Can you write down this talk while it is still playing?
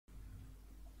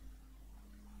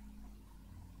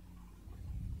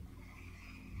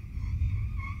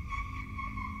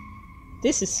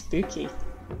This is spooky.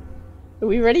 Are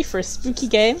we ready for a spooky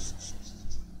game?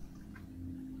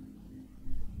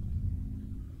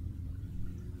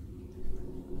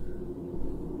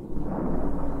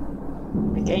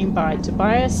 A game by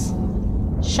Tobias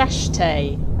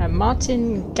Shashte and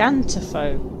Martin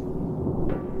Gantafo.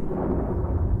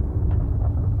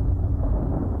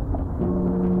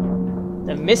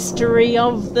 The Mystery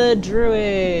of the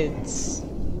Druids.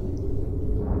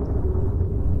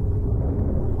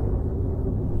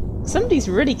 Somebody's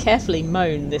really carefully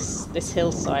mown this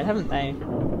hillside, haven't they?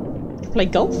 Could play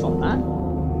golf on that.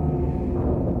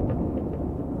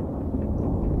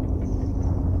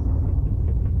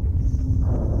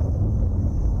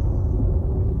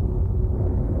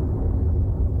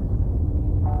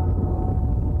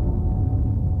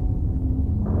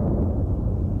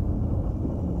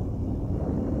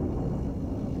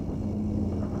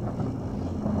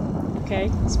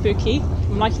 Okay, spooky.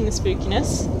 I'm liking the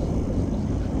spookiness.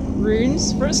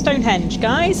 Runes. We're at Stonehenge,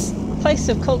 guys. A place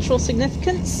of cultural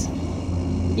significance.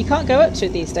 You can't go up to it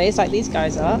these days like these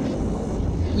guys are.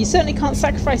 You certainly can't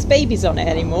sacrifice babies on it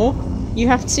anymore. You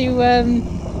have to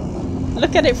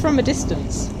look at it from a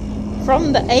distance.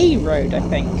 From the A road, I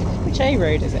think. Which A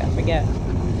road is it? I forget.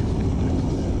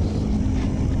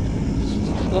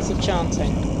 Lots of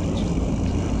chanting.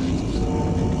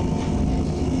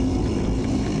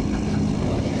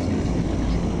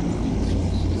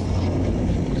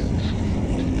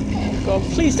 God,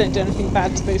 please don't do anything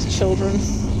bad to those children.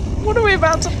 What are we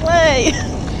about to play?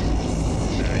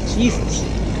 Jesus.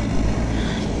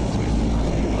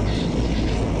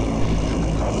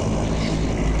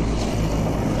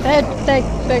 They're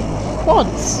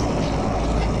quads.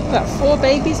 Is that 4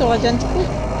 babies all identical?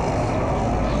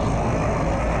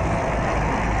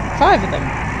 5 of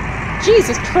them.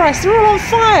 Jesus Christ, they're all on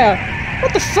fire!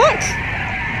 What the fuck?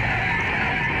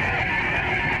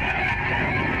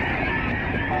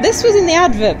 This was in the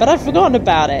advert, but I'd forgotten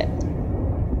about it.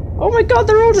 Oh my god,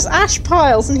 they're all just ash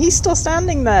piles and he's still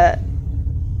standing there.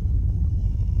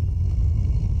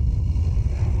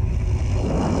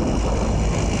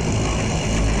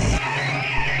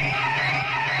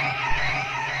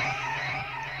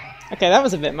 Okay, that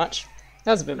was a bit much.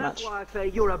 That was a bit much. That's why I say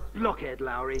you're a blockhead,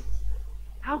 Lowry.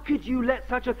 How could you let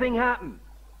such a thing happen?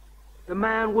 The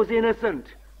man was innocent.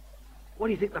 What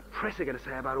do you think the press are going to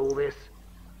say about all this?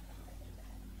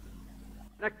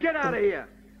 Now get out of here!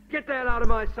 Get the hell out of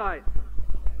my sight!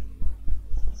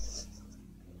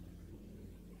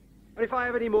 And if I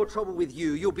have any more trouble with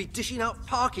you, you'll be dishing out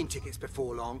parking tickets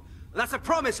before long. That's a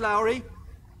promise, Lowry!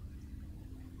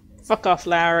 Fuck off,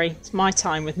 Lowry. It's my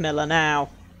time with Miller now.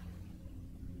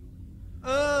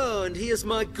 Oh, and here's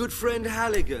my good friend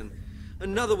Halligan.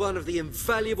 Another one of the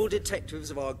invaluable detectives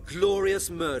of our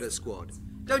glorious murder squad.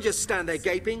 Don't just stand there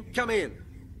gaping. Come in.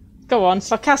 Go on,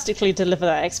 sarcastically deliver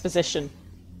that exposition.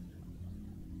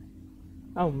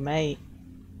 Oh, mate.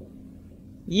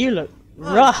 You look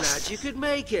rough. I'm glad you could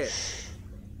make it.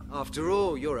 After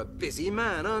all, you're a busy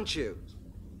man, aren't you?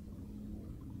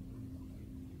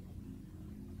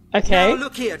 Okay. Now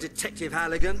look here, Detective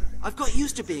Halligan. I've got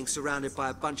used to being surrounded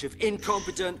by a bunch of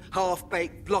incompetent,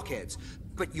 half-baked blockheads.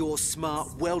 But your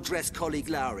smart, well-dressed colleague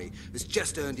Lowry has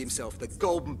just earned himself the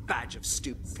golden badge of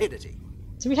stupidity.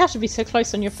 Do we have to be so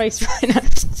close on your face right now?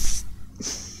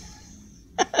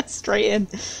 Straight in.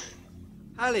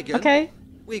 Halligan, okay.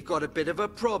 We've got a bit of a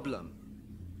problem.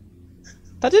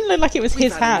 That didn't look like it was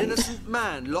his We've hand. had an innocent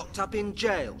man locked up in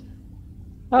jail.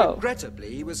 Oh.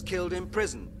 Regrettably, he was killed in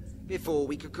prison before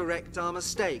we could correct our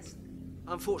mistake.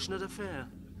 Unfortunate affair.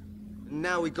 And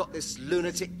now we got this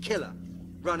lunatic killer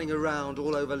running around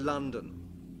all over London.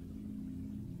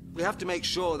 We have to make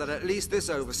sure that at least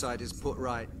this oversight is put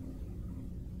right.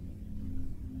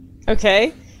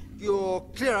 Okay. Your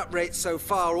clear-up rate so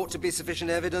far ought to be sufficient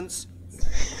evidence.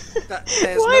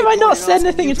 Why have I not said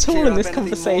anything at all in this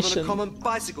conversation? More than a common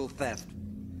bicycle theft.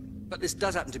 But this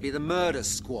does happen to be the murder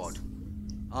squad.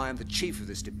 I am the chief of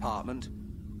this department.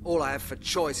 All I have for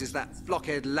choice is that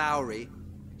blockhead Lowry.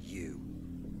 You.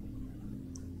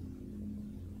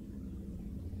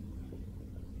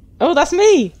 Oh, that's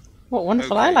me! What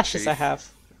wonderful Okay, eyelashes Chief. I have.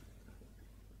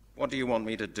 What do you want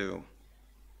me to do?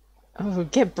 Oh,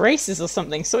 get braces or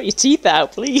something. Sort your teeth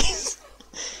out, please.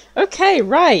 Okay,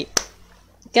 right.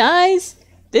 Guys,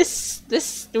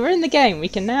 we're in the game. We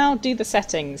can now do the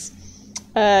settings.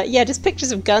 Yeah, just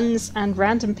pictures of guns and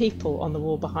random people on the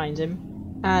wall behind him.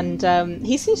 And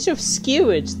he seems to have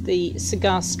skewered the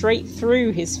cigar straight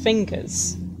through his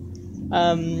fingers.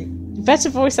 Better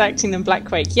voice acting than Black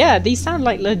Quake. Yeah, these sound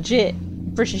like legit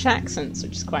British accents,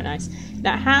 which is quite nice.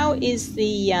 Now, how is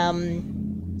the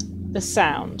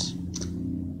sound?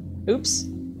 Oops.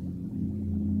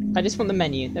 I just want the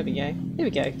menu. There we go. Here we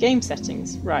go. Game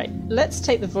settings. Right. Let's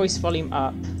take the voice volume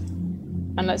up.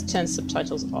 And let's turn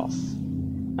subtitles off.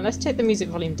 And let's take the music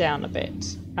volume down a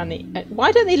bit. And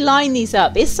why don't they line these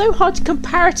up? It's so hard to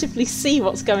comparatively see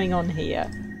what's going on here.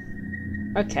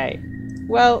 Okay.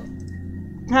 Well,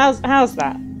 how's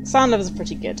that? Sound levels are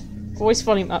pretty good. Voice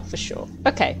volume up for sure.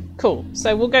 Okay, cool.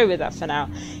 So we'll go with that for now.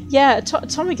 Yeah,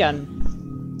 Tommy Gun.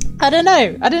 I don't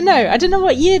know. I don't know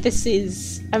what year this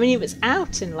is. I mean, it was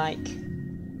out in like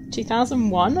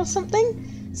 2001 or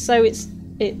something. So it's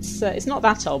not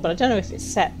that old, but I don't know if it's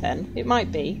set then. It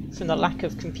might be from the lack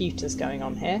of computers going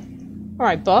on here. All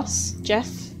right, boss, Jeff.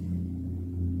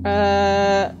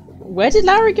 Where did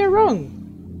Lowry go wrong?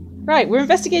 Right, we're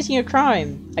investigating a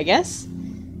crime, I guess.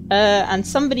 And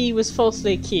somebody was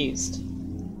falsely accused.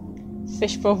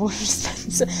 Fishbowl water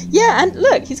dispenser. Yeah, and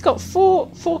look, he's got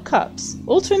four cups,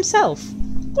 all to himself.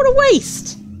 What a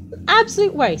waste! An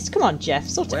absolute waste. Come on, Jeff,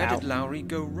 sort it out. Where did Lowry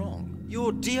go wrong?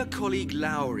 Your dear colleague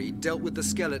Lowry dealt with the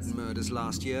skeleton murders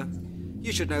last year.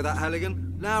 You should know that,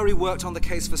 Halligan. Lowry worked on the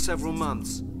case for several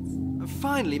months, and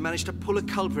finally managed to pull a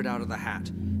culprit out of the hat.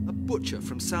 A butcher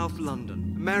from South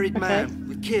London. A married man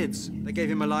with kids. They gave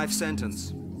him a life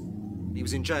sentence. He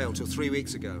was in jail till 3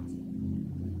 weeks ago.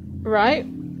 Right.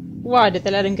 Why did they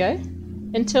let him go?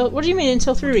 What do you mean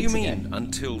until 3 weeks ago? What do you mean,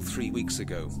 until 3 weeks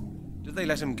ago? Did they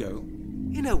let him go?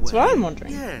 In a way. That's what I'm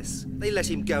wondering. Yes. They let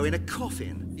him go in a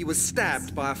coffin. He was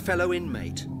stabbed by a fellow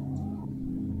inmate.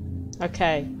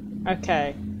 Okay.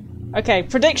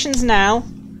 Predictions now.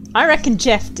 I reckon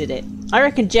Jeff did it. I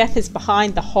reckon Jeff is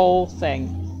behind the whole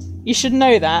thing. You should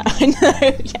know that. I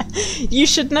know. Yeah. You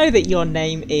should know that your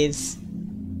name is...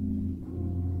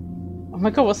 Oh my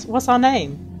god, what's our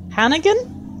name?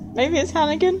 Hannigan? Maybe it's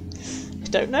Hannigan? I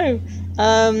don't know.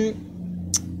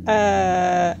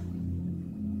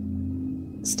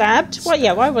 Stabbed? What?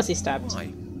 Yeah, why was he stabbed?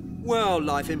 Why? Well,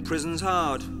 life in prison's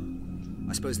hard.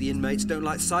 I suppose the inmates don't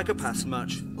like psychopaths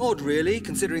much. Odd, really,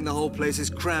 considering the whole place is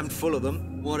crammed full of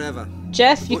them. Whatever.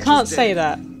 Jeff, you can't say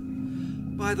that.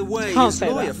 By the way, his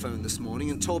lawyer phoned this morning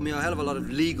and told me a hell of a lot of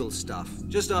legal stuff.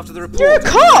 Just after the report. You're a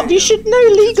cop! You should know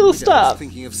legal stuff! I was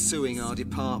thinking of suing our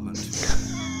department.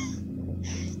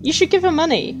 You should give her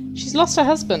money. She's lost her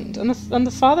husband and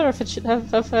the father of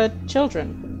her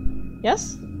children.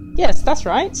 Yes? Yes, that's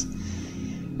right.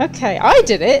 Okay, I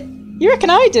did it. You reckon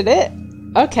I did it?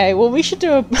 Okay, well we should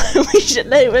do a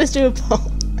let's do a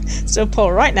poll. Let's do a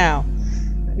poll right now.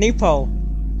 New poll.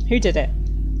 Who did it?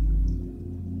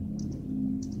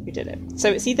 Who did it? So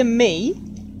it's either me.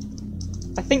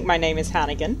 I think my name is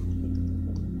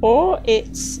Hannigan, or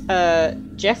it's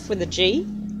Jeff with a G,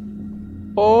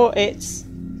 or it's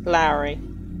Lowry.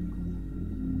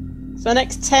 For the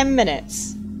next 10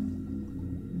 minutes.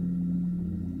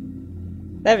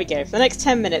 There we go. For the next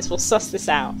 10 minutes we'll suss this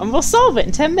out. And we'll solve it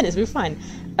in 10 minutes, we'll be fine.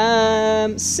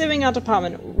 Suing our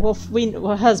department. Well,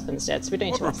 her husband's dead, so we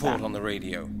don't need to ask that. What report on the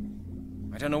radio?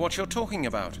 I don't know what you're talking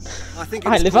about.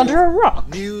 I live under a rock.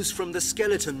 News from the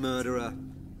skeleton murderer.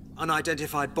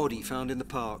 Unidentified body found in the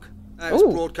park. It's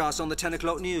broadcast on the 10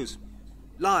 o'clock news.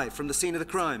 Live from the scene of the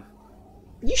crime.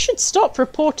 You should stop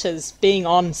reporters being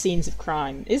on scenes of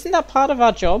crime. Isn't that part of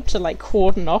our job, to like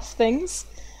cordon off things?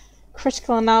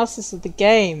 Critical analysis of the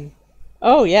game.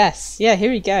 Oh yes, yeah.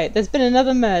 Here we go. There's been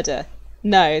another murder.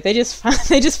 No, they just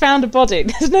found a body.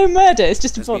 There's no murder. It's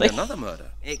just a body. Been another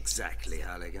murder. Exactly,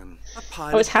 Halligan. A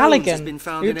pile it's of Halligan. bones has been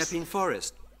found in Epping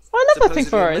Forest. I love Epping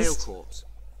Supposedly a male Forest. corpse.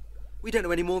 We don't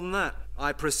know any more than that.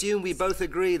 I presume we both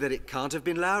agree that it can't have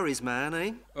been Lowry's man,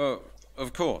 eh? Oh,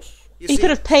 of course. You He see,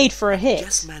 could have paid for a hit.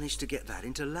 just managed to get that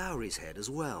into Lowry's head as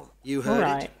well. You heard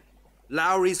Alright. it.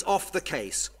 Lowry's off the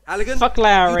case. Halligan, Fuck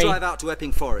Lowry. you drive out to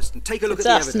Epping Forest and take a look It's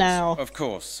at the us evidence. now. Of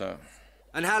course, sir.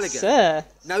 And Halligan, Sir.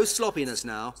 no sloppiness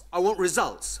now. I want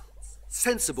results.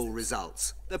 Sensible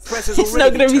results. The press has It's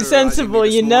already not going to be terrorising me sensible,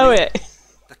 this you know morning. it.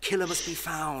 The killer must be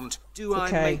found. Do I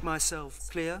Okay. make myself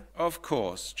clear? Of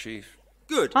course, Chief.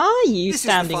 Good. Are you This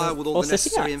standing is the file with all or the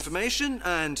sitting necessary up? information,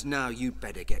 and now you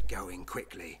better get going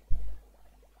quickly.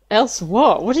 Else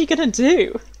what? What are you going to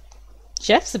do?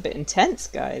 Jeff's a bit intense,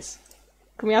 guys.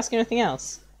 Can we ask you anything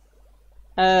else?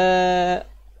 No,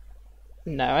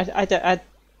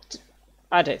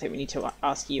 I don't think we need to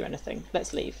ask you anything.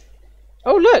 Let's leave.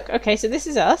 Oh, look! Okay, so this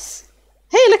is us.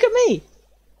 Hey, look at me!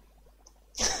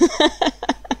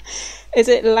 Is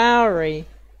it Lowry?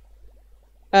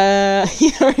 No,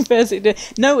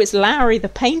 it's Lowry the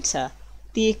painter.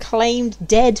 The acclaimed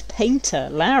dead painter,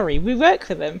 Lowry. We work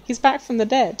with him. He's back from the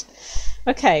dead.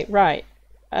 Okay, right.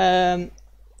 I'd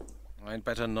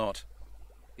better not.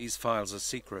 These files are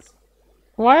secret.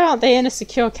 Why aren't they in a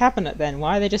secure cabinet then?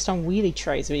 Why are they just on wheelie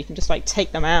trays where you can just like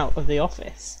take them out of the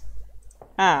office?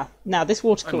 Ah, now this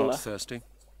water I'm cooler. not thirsty.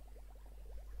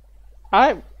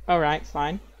 Alright,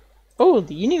 fine. Oh,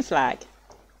 the Union flag.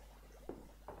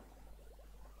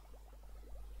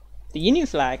 The Union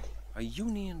flag. A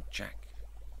Union Jack.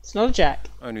 It's not a jack.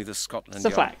 Only the Scotland It's a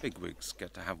Yard flag. bigwigs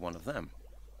get to have one of them.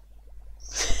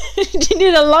 Do you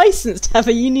need a license to have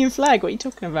a Union flag? What are you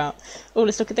talking about? Oh,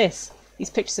 let's look at this. These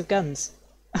pictures of guns.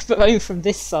 But only from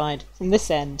this side, from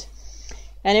this end.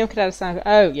 Anyone could understand.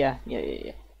 Oh, yeah.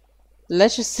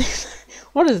 Leisure suit.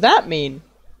 What does that mean?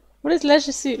 What is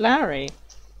Leisure Suit Lowry?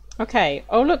 Okay.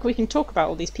 Oh, look, we can talk about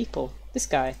all these people. This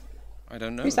guy. I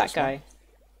don't know. Who's that this one. guy?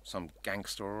 Some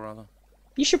gangster or other.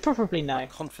 You should probably know. A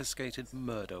confiscated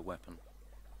murder weapon.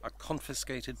 A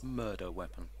confiscated murder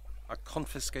weapon. A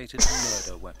confiscated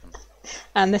murder weapon.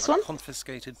 And this one? A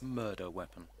confiscated murder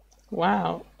weapon.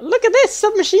 Wow. Look at this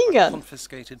submachine gun.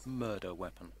 Confiscated murder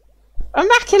weapon. A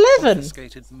Mac 11.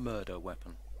 Confiscated murder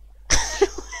weapon.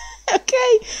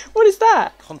 Okay. What is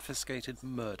that? Confiscated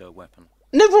murder weapon.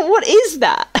 No, but what is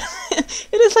that?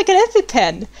 It looks like an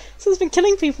EpiPen. Someone's been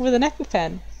killing people with an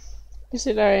EpiPen. Is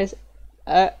it hilarious?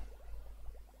 Oh,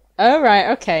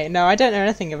 right, okay. No, I don't know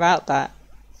anything about that.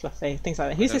 Fluffy, things like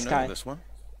that. Who's this guy? This one.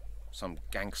 Some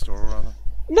gangster or other.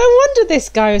 No wonder this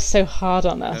guy was so hard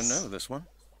on I us. don't know this one.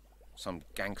 Some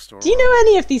gangster. Do you know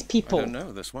any of these people? I don't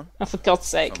know this one. Oh, for God's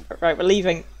sake. Right, we're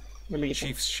leaving. We're leaving.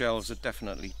 Chief's shelves are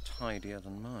definitely tidier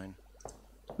than mine.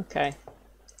 Okay.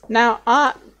 Now,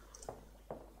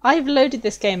 I've loaded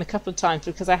this game a couple of times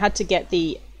because I had to get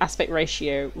the aspect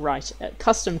ratio right.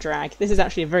 Custom drag. This is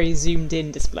actually a very zoomed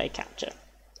in display capture.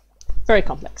 Very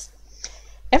complex.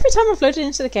 Every time I've loaded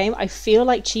into the game, I feel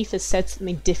like Chief has said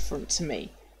something different to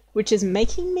me, which is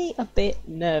making me a bit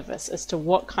nervous as to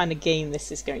what kind of game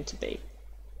this is going to be.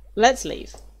 Let's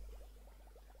leave.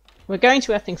 We're going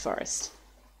to Epping Forest.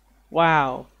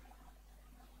 Wow.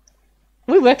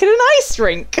 We work at an ice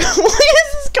rink! Why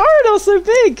is this corridor so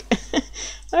big?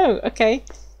 Oh, okay.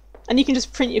 And you can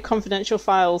just print your confidential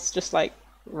files just like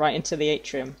right into the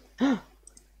atrium. Can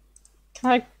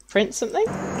I print something?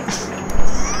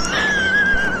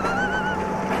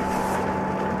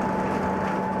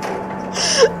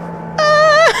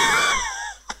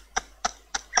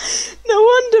 No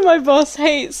wonder my boss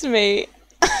hates me.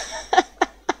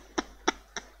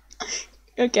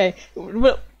 Okay,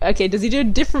 well, okay, does he do a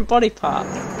different body part?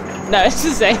 No, it's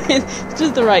the same. It's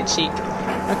just the right cheek.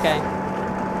 Okay.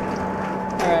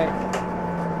 Alright.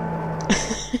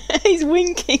 He's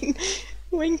winking.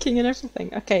 Winking and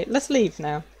everything. Okay, let's leave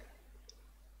now.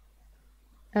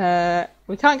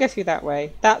 We can't go through that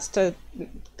way. That's to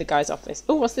the guy's office.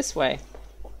 Oh, what's this way?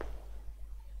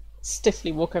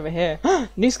 Stiffly walk over here.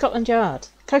 New Scotland Yard.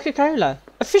 Coca-Cola.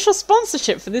 Official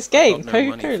sponsorship for this game. Got no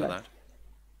money for Coca-Cola. that.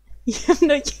 You have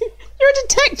no. You're a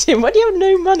detective. Why do you have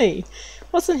no money?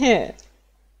 What's in here?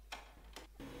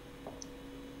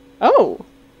 Oh.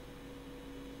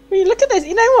 I mean, look at this.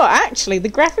 You know what? Actually, the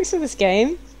graphics of this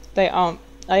game, they aren't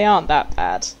that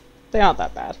bad. They aren't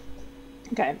that bad.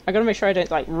 Okay, I gotta make sure I don't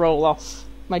like roll off.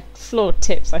 My floor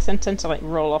tips. I tend to like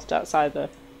roll off to outside the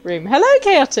room. Hello,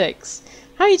 Chaotix.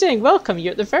 How are you doing? Welcome.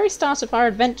 You're at the very start of our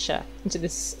adventure into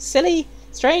this silly,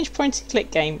 strange point-and-click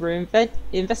game. We're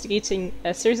investigating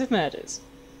a series of murders.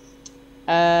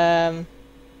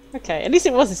 Okay, at least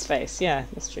it was his face. Yeah,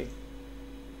 that's true.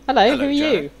 Hello, who are you?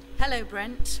 Janet. Hello,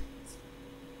 Brent.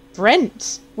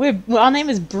 Brent. Our name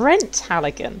is Brent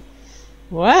Halligan.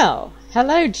 Well,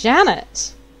 hello,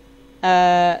 Janet.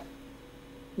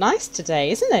 Nice today,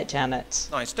 isn't it, Janet?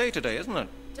 Nice day today, isn't it?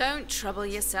 Don't trouble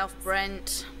yourself,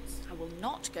 Brent. I will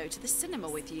not go to the cinema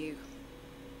with you.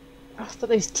 Oh, but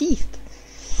those teeth.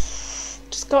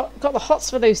 Just got the hots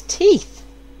for those teeth.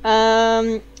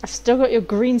 I've still got your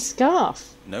green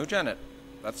scarf. No, Janet.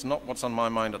 That's not what's on my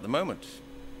mind at the moment.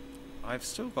 I've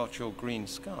still got your green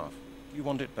scarf. You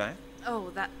want it back? Oh,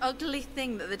 that ugly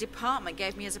thing that the department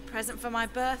gave me as a present for my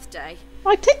birthday.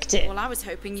 I picked it. Well, I was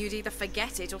hoping you'd either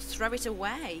forget it or throw it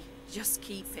away. Just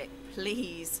keep it,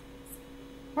 please.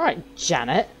 All right,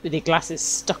 Janet, with your glasses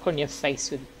stuck on your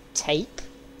face with tape.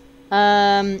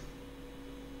 The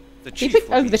chief picked-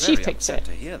 would oh, be the chief very picked upset it.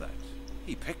 to hear that.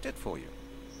 He picked it for you.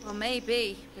 Well,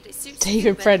 maybe, but it suits David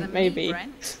you better Brent, than maybe. me,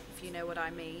 Brent, if you know what I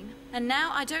mean. And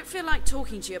now I don't feel like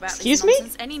talking to you about Excuse this me?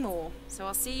 nonsense anymore, so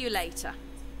I'll see you later.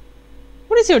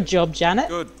 What is your job, Janet?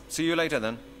 Good. See you later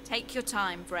then. Take your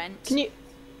time, Brent. Can you?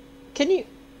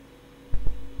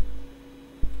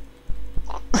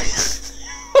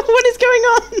 What is going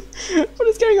on? What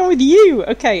is going on with you?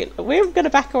 Okay, we're going to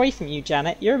back away from you,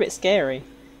 Janet. You're a bit scary.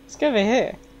 Let's go over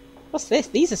here. What's this?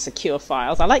 These are secure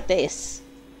files. I like this.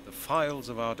 The files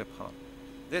of our department.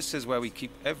 This is where we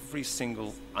keep every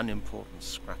single unimportant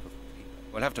scrap of paper.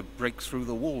 We'll have to break through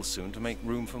the wall soon to make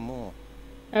room for more.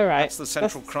 Alright. That's the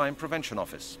Central Crime Prevention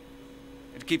Office.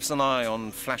 It keeps an eye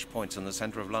on flashpoints in the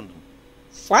centre of London.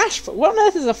 What on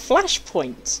earth is a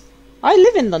flashpoint? I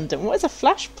live in London. What is a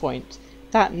flashpoint?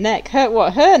 That neck.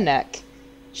 Her neck?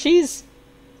 She's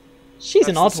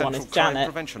an odd one, is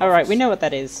Janet. Alright, we know what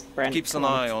that is, Brent. Keeps an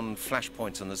eye on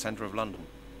flashpoints in the centre of London.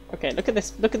 Okay, look at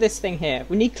this thing here.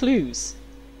 We need clues.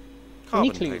 Carbon we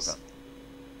need clues. paper.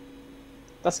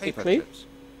 That's a good Paper clue. clips.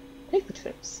 Paper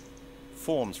clips.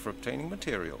 Forms for obtaining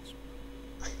materials.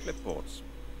 Clipboards.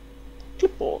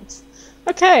 Clipboards.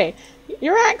 Okay,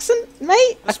 your accent, mate,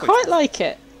 I Let's quite switch. like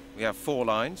it. We have 4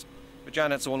 lines, but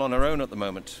Janet's all on her own at the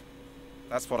moment.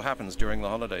 That's what happens during the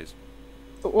holidays.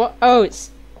 But what? Oh,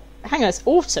 hang on, it's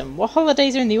autumn. What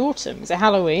holidays are in the autumn? Is it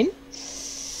Halloween?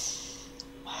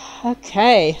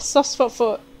 Okay, soft spot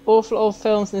for awful old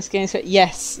films in this game.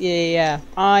 Yes, yeah.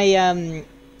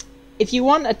 If you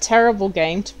want a terrible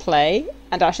game to play,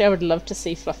 and actually I would love to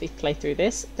see Fluffy play through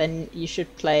this, then you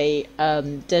should play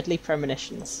Deadly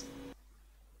Premonitions.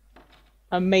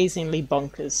 Amazingly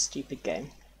bonkers, stupid game.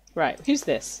 Right, who's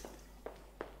this?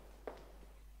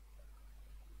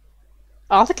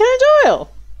 Arthur Conan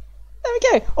Doyle! There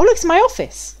we go. Oh, look, it's my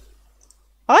office.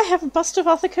 I have a bust of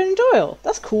Arthur Conan Doyle.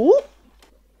 That's cool.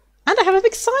 And I have a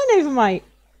big sign over my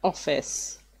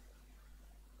office.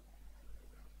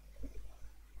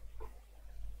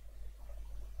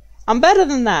 I'm better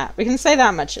than that. We can say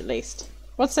that much at least.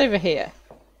 What's over here?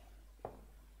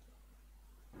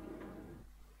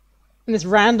 In this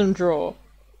random drawer.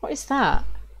 What is that?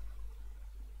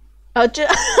 Oh, okay,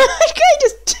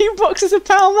 just 2 boxes of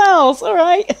Pall Malls. All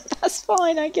right, that's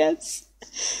fine, I guess.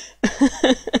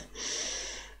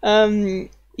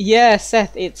 Yeah,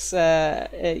 Seth, it's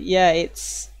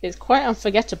quite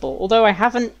unforgettable. Although I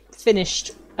haven't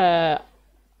finished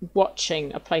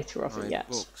watching a playthrough of it yet.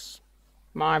 Books.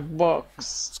 My books.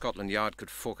 Scotland Yard could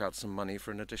fork out some money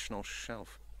for an additional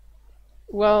shelf.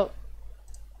 Well.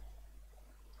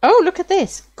 Oh, look at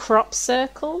this. Crop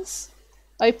circles.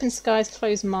 Open skies,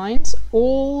 closed minds.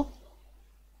 All.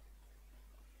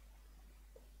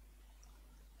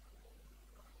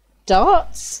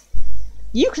 Darts?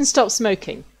 You can stop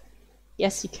smoking.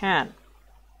 Yes, you can.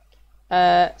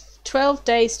 12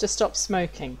 days to stop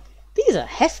smoking. These are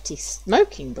hefty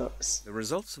smoking books. The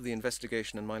results of the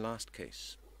investigation in my last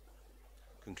case.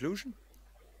 Conclusion?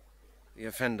 The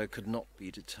offender could not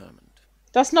be determined.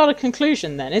 That's not a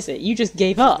conclusion then, is it? You just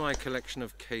gave This up. is my collection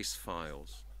of case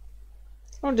files.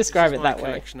 I won't describe it that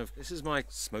way. This is my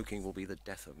smoking will be the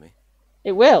death of me.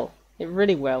 It will. It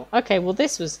really will. Okay, well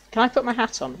this was... Can I put my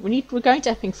hat on? We're going to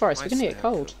Epping Forest. We're going to get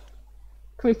cold.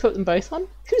 Can we put them both on?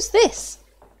 Who's this?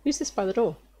 Who's this by the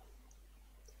door?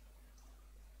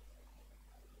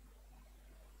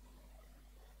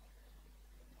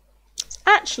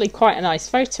 Actually quite a nice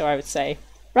photo, I would say.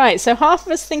 Right, so half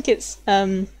of us think it's...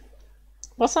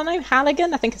 what's our name?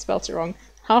 Halligan? I think I spelled it wrong.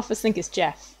 Half of us think it's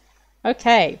Jeff.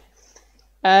 Okay.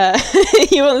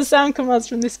 You want the sound commands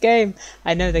from this game?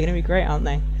 I know, they're going to be great, aren't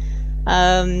they?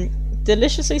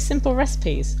 Deliciously simple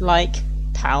recipes, like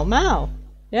Pall Mall.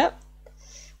 Yep.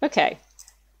 Okay.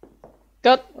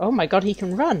 Oh my god, he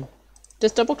can run.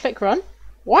 Just double click run.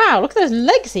 Wow, look at those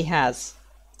legs he has.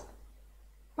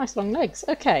 Nice long legs.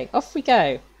 Okay, off we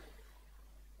go.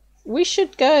 We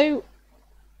should go...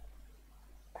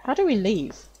 How do we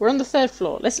leave? We're on the 3rd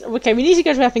floor. Okay, we need to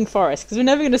go to Epping Forest, because we're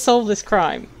never going to solve this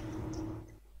crime.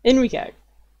 In we go.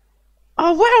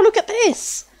 Oh wow, look at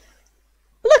this!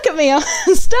 Look at me, I'm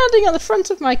standing on the front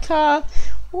of my car.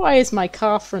 Why is my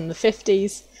car from the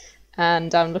 50s?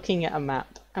 And I'm looking at a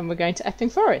map. And we're going to Epping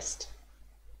Forest.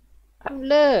 Oh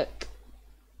look!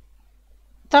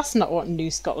 That's not what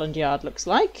New Scotland Yard looks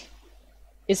like.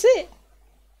 Is it?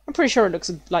 I'm pretty sure it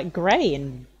looks like grey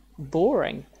and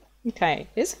boring. Okay,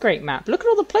 it's a great map. Look at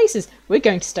all the places. We're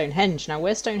going to Stonehenge. Now,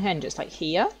 where's Stonehenge? It's like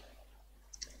here.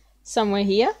 Somewhere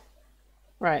here.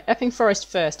 Right, Epping Forest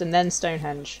first and then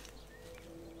Stonehenge.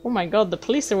 Oh my god, the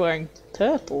police are wearing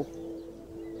purple.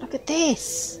 Look at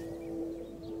this.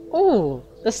 Oh,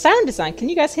 the sound design. Can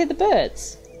you guys hear the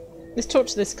birds? Let's talk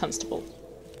to this constable.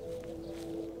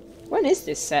 When is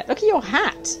this set? Look at your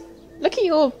hat. Look at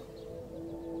your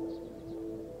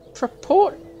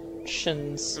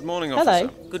proportions. Good morning, officer.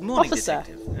 Hello. Good morning, Officer.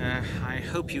 Detective. I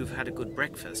hope you've had a good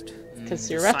breakfast. Because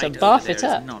The you're at a sight bath over it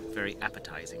there up. is not very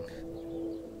appetizing.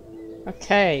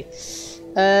 Okay.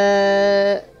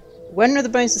 When were the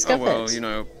bones discovered? Oh, well, you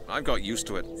know, I've got used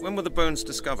to it. When were the bones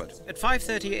discovered? At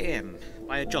 5:30 a.m.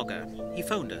 by a jogger. He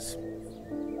phoned us.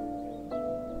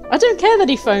 I don't care that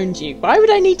he phoned you. Why would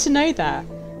I need to know that?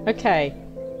 Okay.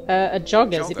 A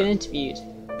jogger. Has he been interviewed?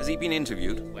 Has he been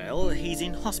interviewed? Well, he's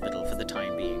in hospital for the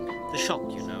time being. The shock,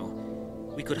 you know.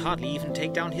 We could hardly even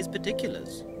take down his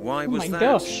particulars. Why was that?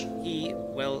 Oh my gosh.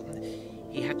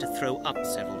 He had to throw up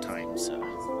several times, sir.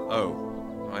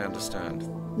 Oh, I understand.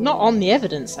 Not on the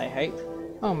evidence, I hope.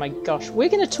 Oh my gosh. We're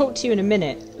going to talk to you in a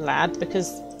minute, lad,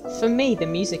 because for me the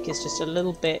music is just a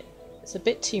little bit... It's a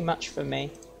bit too much for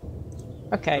me.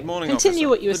 Okay, Good morning, continue officer.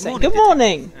 what you were Good saying. morning, Good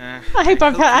morning! I hope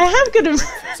I have good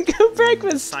The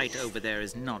breakfast! sight over there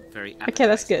is not very appetizing. Okay,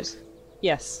 that's good.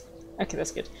 Yes. Okay,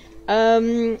 that's good.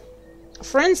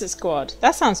 Forensic squad.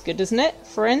 That sounds good, doesn't it?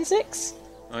 Forensics?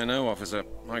 I know, officer.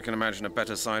 I can imagine a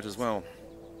better sight as well.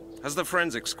 Has the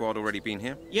forensic squad already been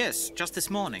here? Yes, just this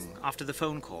morning, after the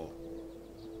phone call.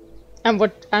 And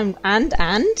what? And?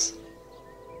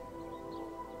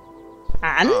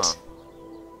 Ah.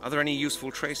 Are there any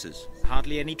useful traces?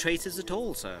 Hardly any traces at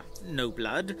all, sir. No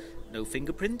blood, no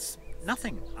fingerprints,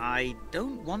 nothing. I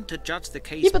don't want to judge the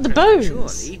case Yeah, but the bones!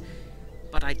 prematurely,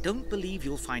 but I don't believe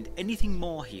you'll find anything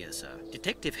more here, sir.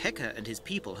 Detective Hecker and his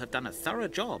people have done a thorough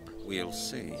job. We'll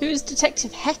see. Who's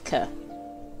Detective Hecker?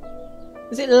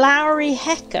 Is it Lowry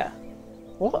Hecker?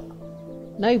 What?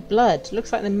 No blood.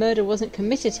 Looks like the murder wasn't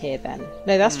committed here then.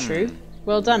 No, that's true.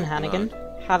 Well done, Hannigan.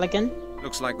 Halligan.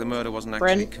 Looks like the murder wasn't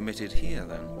actually Brent. committed here,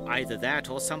 then. Either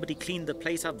that or somebody cleaned the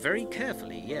place up very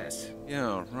carefully, yes.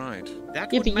 Yeah, right.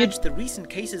 That Yeah, would but match the recent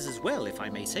cases as well, if I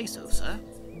may say so, sir.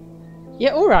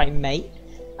 Yeah, alright, mate.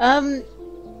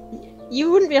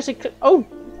 You wouldn't be able to... Oh,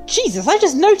 Jesus, I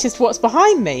just noticed what's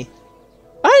behind me.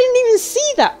 I didn't even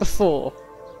see that before.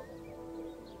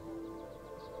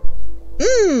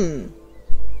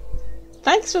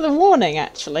 Thanks for the warning,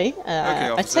 actually. Okay, I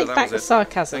officer, take that back was the it.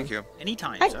 sarcasm. Thank you.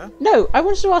 Anytime, I- sir. No, I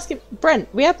wanted to ask him... Brent,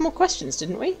 we had more questions,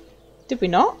 didn't we? Did we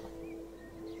not?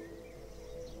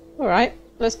 Alright,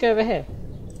 let's go over here.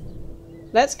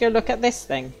 Let's go look at this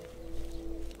thing.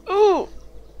 Ooh!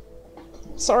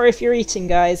 Sorry if you're eating,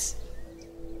 guys.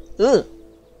 Ugh!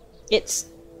 It's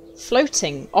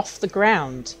floating off the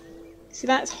ground. See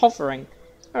that? It's hovering.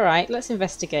 Alright, let's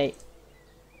investigate.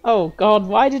 Oh god,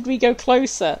 why did we go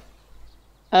closer?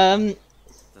 The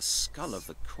skull of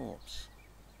the corpse.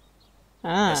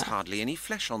 There's Ah. hardly any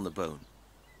flesh on the bone.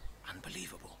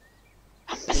 Unbelievable.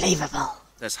 Unbelievable.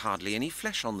 There's hardly any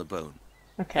flesh on the bone.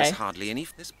 Okay. There's hardly any...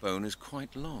 This bone is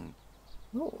quite long.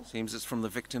 Ooh. Seems it's from the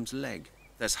victim's leg.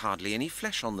 There's hardly any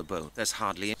flesh on the bone. There's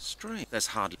hardly... Strange. There's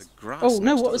hardly... The grass Oh,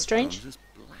 no, next what to was the strange? bones is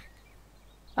black.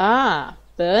 Ah,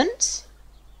 burnt?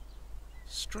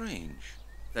 Strange.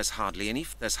 There's hardly any...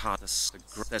 There's hardly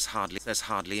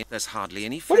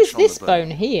any flesh What is on this the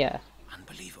bone here?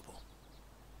 Unbelievable.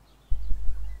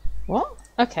 What?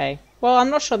 Okay. Well, I'm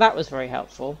not sure that was very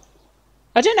helpful.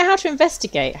 I don't know how to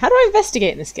investigate. How do I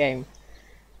investigate in this game?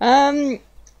 No,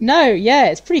 yeah,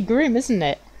 it's pretty grim, isn't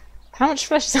it? How much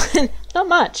flesh is on? Not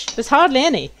much. There's hardly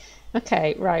any.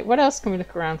 Okay, right. What else can we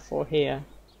look around for here?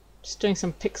 Just doing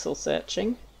some pixel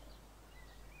searching.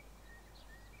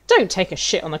 Don't take a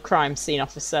shit on the crime scene,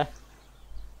 officer.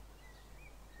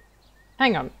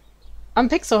 Hang on. I'm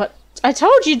pixel... I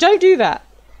told you, don't do that!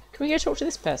 Can we go talk to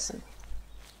this person?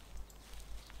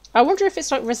 I wonder if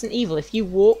it's like Resident Evil. If you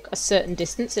walk a certain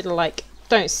distance, it'll like...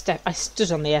 Don't step. I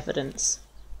stood on the evidence.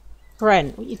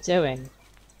 Brent, what are you doing?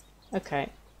 Okay.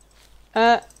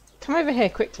 Come over here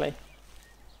quickly.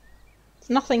 There's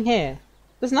nothing here.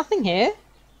 There's nothing here?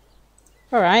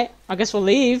 Alright, I guess we'll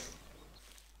leave.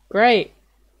 Great.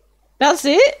 That's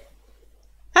it?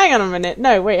 Hang on a minute.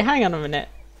 No, wait, hang on a minute.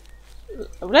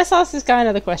 Let's ask this guy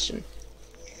another question.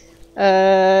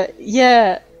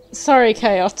 Yeah. Sorry,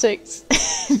 Chaotix,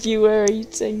 if you were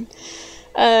eating.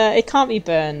 It can't be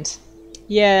burned.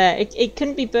 Yeah, it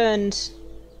couldn't be burned.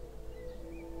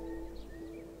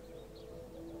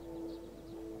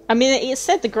 I mean, it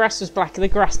said the grass was black. The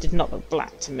grass did not look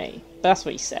black to me. But that's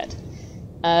what he said.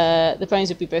 The bones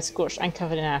would be both scorched and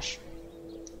covered in ash.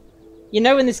 You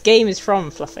know when this game is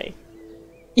from, Fluffy.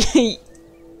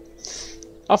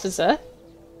 Officer?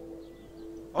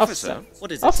 Officer?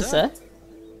 What is it, Officer? sir?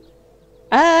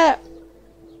 I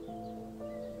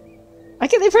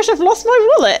get the impression I've lost my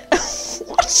wallet.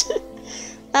 What?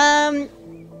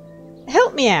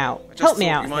 Help me out. I just Help me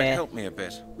thought out you might here. help me a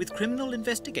bit. With criminal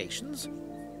investigations?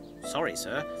 Sorry,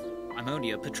 sir. I'm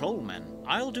only a patrolman.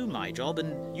 I'll do my job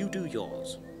and you do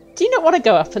yours. Do you not want to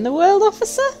go up in the world,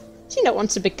 officer? Do you not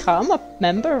want to become a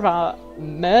member of our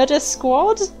murder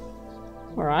squad?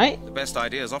 Alright. The best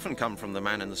ideas often come from the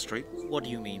man in the street. What do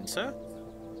you mean, sir?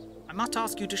 I must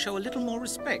ask you to show a little more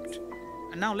respect.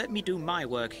 And now let me do my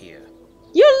work here.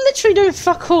 You're literally doing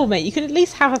fuck all, mate. You could at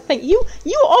least have a think. You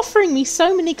were offering me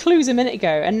so many clues a minute ago,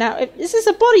 and now is this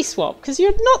a body swap? Because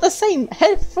you're not the same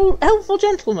helpful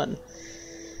gentleman.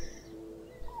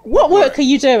 What work are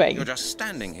you doing? You're just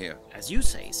standing here. As you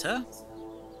say, sir.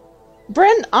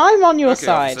 Brent, I'm on your Okay,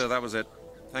 side. officer, that was it.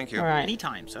 Thank you. All right. Any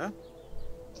time, sir.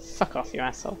 Fuck off, you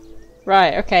asshole.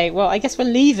 Right, okay, well, I guess we're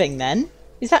leaving then.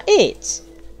 Is that it?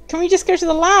 Can we just go to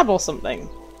the lab or something?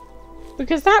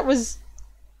 Because that was...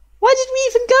 Why did we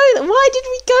even go there? Why did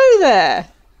we go there?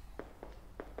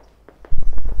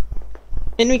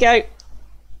 In we go.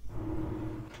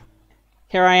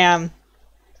 Here I am.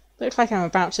 Looks like I'm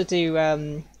about to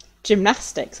do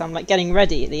gymnastics. I'm like getting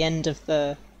ready at the end of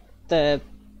the...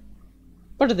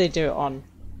 What do they do it on?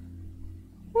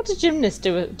 What do gymnasts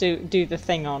do the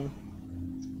thing on?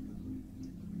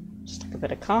 Just like a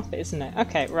bit of carpet, isn't it?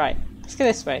 Okay, right. Let's go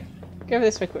this way. Go over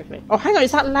this way quickly. Oh, hang on,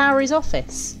 is that Lowry's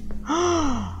office?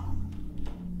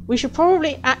 We should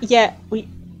probably...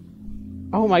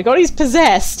 Oh my god, he's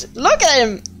possessed! Look at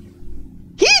him!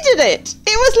 He did it!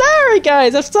 It was Lowry,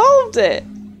 guys! I've solved it!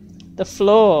 The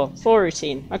floor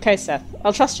routine. Okay, Seth.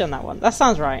 I'll trust you on that one. That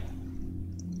sounds right.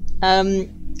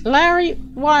 Lowry,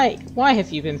 why have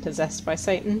you been possessed by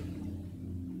Satan?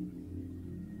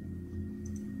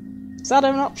 Is that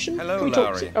an option? Hello, can we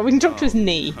Lowry. we can talk to his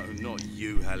knee. No, not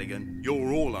you, Halligan.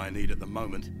 You're all I need at the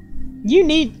moment. You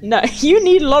need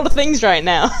a lot of things right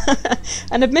now,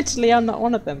 and admittedly, I'm not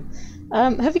one of them.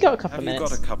 Have you got a couple of minutes?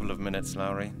 Have you got a couple of minutes,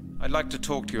 Lowry? I'd like to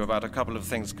talk to you about a couple of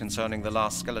things concerning the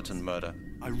last skeleton murder.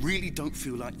 I really don't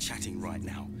feel like chatting right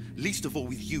now. Least of all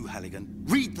with you, Halligan.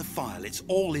 Read the file. It's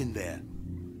all in there.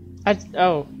 I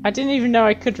didn't even know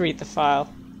I could read the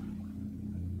file.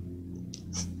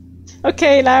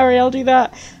 Okay, Lowry, I'll do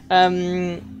that.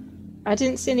 I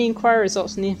didn't see any inquiry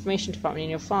results in the information department in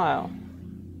your file.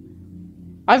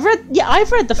 I've read the Lowry,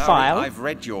 file. I've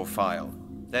read your file.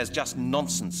 There's just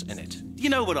nonsense in it. You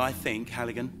know what I think,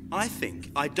 Halligan? I think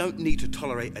I don't need to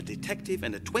tolerate a detective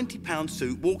in a £20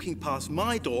 suit walking past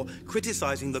my door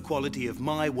criticising the quality of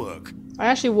my work. I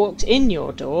actually walked in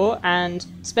your door, and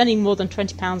spending more than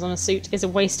 £20 on a suit is a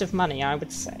waste of money, I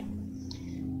would say.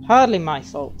 Hardly my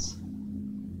fault.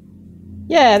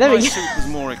 Yeah, there My we go. suit was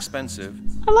more expensive.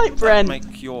 I like Does that Brent.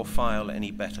 make your file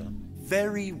any better?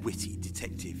 Very witty,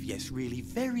 detective. Yes, really,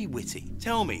 very witty.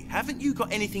 Tell me, haven't you got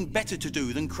anything better to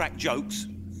do than crack jokes?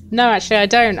 No, actually, I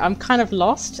don't. I'm kind of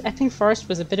lost. Epping Forest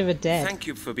was a bit of a dead. Thank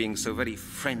you for being so very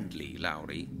friendly,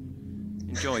 Lowry.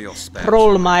 Enjoy your spare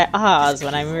Roll time. my R's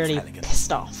when I'm really Halligan.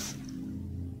 pissed off.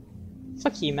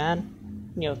 Fuck you, man.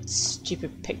 And your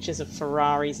stupid pictures of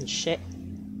Ferraris and shit.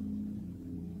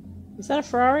 Is that a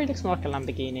Ferrari? Looks more like a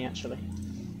Lamborghini, actually.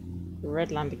 A red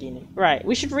Lamborghini. Right,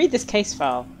 we should read this case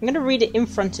file. I'm going to read it in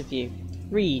front of you.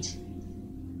 Read.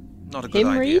 Not a good Him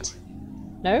idea. read?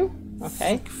 No?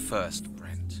 Okay. Think first,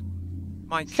 Brent.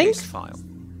 My Think? case file.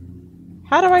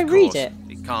 How do I Of read course, it?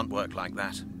 It can't work like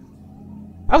that.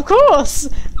 Of course!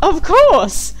 Of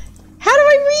course! How do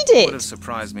I read Would have it?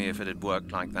 surprised me if it had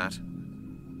worked like that.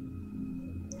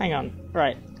 Hang on.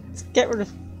 Right. Let's get rid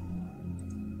of...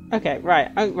 Okay,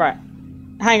 right. Oh, right.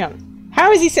 Hang on.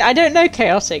 How is he... I don't know,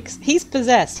 Chaotix. He's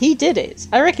possessed. He did it.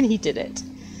 I reckon he did it.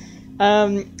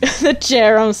 The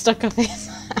chair I'm stuck up his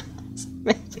ass.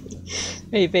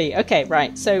 Maybe. Okay,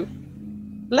 right. So,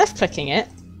 left-clicking it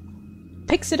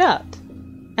picks it up.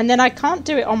 And then I can't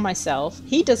do it on myself.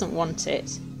 He doesn't want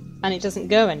it. And it doesn't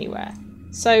go anywhere.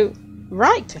 So,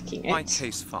 right-clicking it... My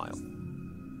case file.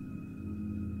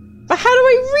 But how do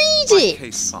I read My it?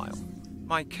 case file.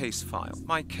 My case file.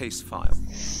 My case file.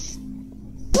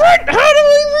 Brent, how do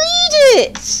I read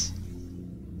it?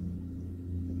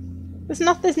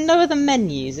 There's no other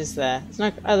menus, is there? There's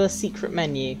no other secret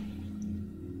menu.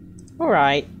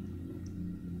 Alright.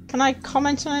 Can I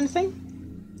comment on anything?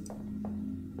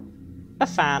 A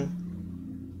fan.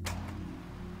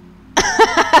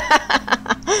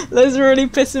 Those really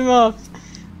piss him off.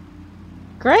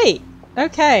 Great.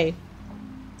 Okay.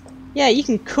 Yeah, you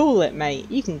can cool it, mate.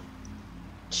 You can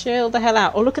chill the hell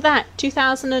out. Oh, look at that.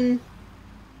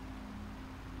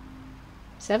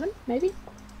 2007, maybe?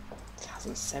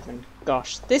 2007.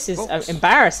 Gosh, this is Books.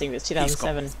 embarrassing. It's He's got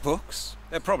 2007. books.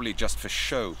 They're probably just for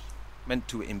show, meant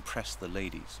to impress the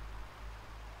ladies.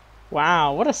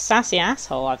 Wow, what a sassy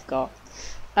asshole I've got.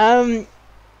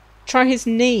 Try his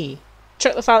knee.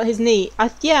 Check the file at his knee.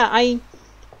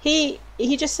 He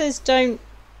just says don't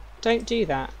do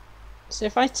that. So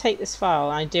if I take this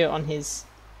file and I do it on his...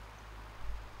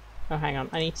 Oh, hang on.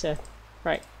 I need to...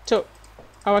 Right. Talk.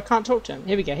 Oh, I can't talk to him.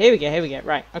 Here we go.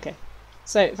 Right. Okay.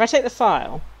 So if I take the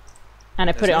file and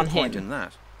I put it on There's no point him... in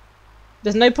that.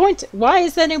 There's no point... Why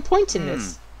is there no point in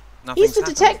this? Nothing's He's the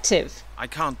happened. detective. I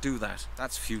can't do that.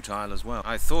 That's futile as well.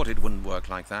 I thought it wouldn't work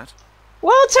like that.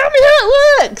 Well, tell me how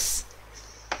it works!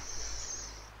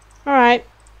 Alright.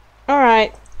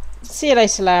 Alright. See you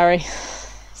later, Lowry.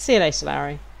 See you later,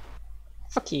 Lowry.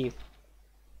 Fuck you.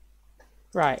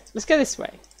 Right, let's go this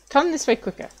way. Come this way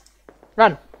quicker.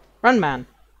 Run. Run, man.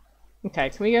 Okay,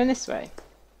 can we go in this way?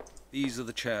 These are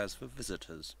the chairs for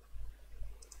visitors.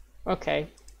 Okay.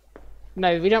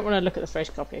 No, we don't want to look at the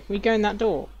photocopier. Can we go in that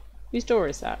door? Whose door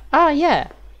is that? Ah, yeah.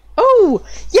 Oh,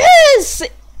 yes!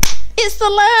 It's the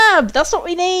lab! That's what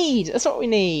we need. That's what we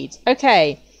need.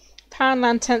 Okay.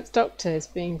 Poundland 10th Doctor is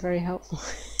being very helpful.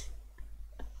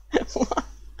 What?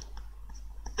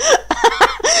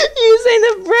 You saying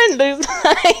that Brent looks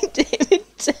like David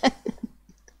Tennant?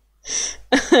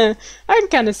 I can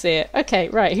kind of see it. Okay,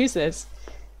 right. Who's this?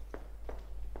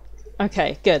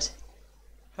 Okay, good.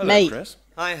 Hello, Mate. Chris.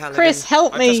 Hi, Halligan. Chris,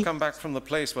 help I've me. just come back from the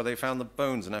place where they found the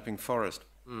bones in Epping Forest.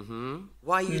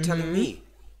 Why are you telling me?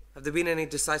 Have there been any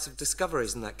decisive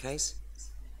discoveries in that case?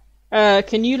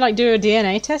 Can you like do a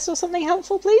DNA test or something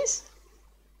helpful, please?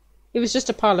 It was just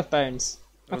a pile of bones.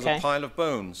 There was Okay. a pile of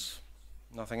bones.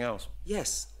 Nothing else.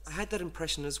 Yes, I had that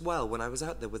impression as well when I was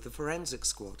out there with the forensic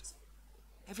squad.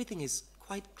 Everything is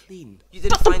quite clean. You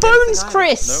didn't Not the find anything bones, either?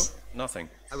 Chris! No, nothing.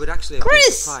 I would actually have been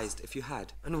Chris! surprised if you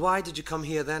had. And why did you come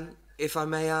here then, if I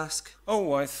may ask?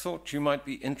 Oh, I thought you might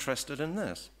be interested in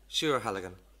this. Sure,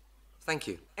 Halligan. Thank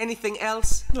you. Anything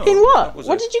else? No, In that what? was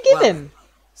What it. did you give Well, him?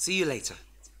 See you later.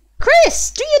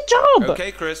 Chris, do your job!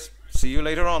 Okay, Chris. See you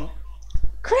later on.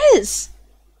 Chris!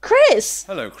 Chris!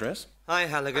 Hello, Chris. Hi,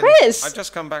 Halligan. Chris! I've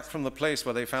just come back from the place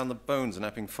where they found the bones in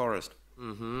Epping Forest.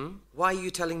 Why are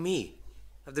you telling me?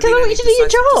 Have there Because I been want any you to do your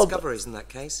decisive job. discoveries in that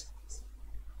case?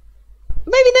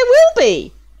 Maybe there will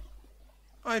be!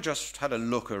 I just had a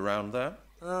look around there.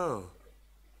 Oh.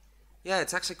 Yeah,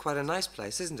 it's actually quite a nice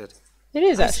place, isn't it? It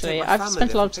is I used to take actually. my I've family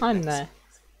spent a there lot of for time picnics. there.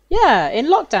 Yeah, in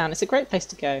lockdown, it's a great place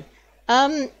to go.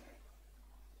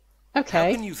 How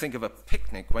Okay. can you think of a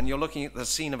picnic when you're looking at the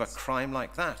scene of a crime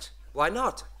like that? Why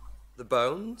not? The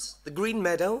bones, the green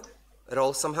meadow, it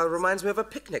all somehow reminds me of a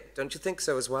picnic, don't you think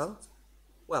so as well?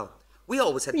 Well, we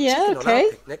always had Yeah, chicken okay. on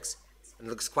our picnics, and it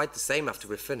looks quite the same after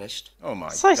we're finished. Oh my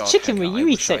Size God, chicken Hector, were you I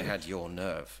wish I eating? had your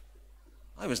nerve.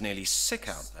 I was nearly sick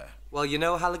out there. Well, you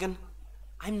know, Halligan,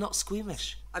 I'm not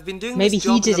squeamish. I've been doing Maybe this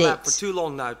job he did in the lab it. for too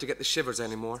long now to get the shivers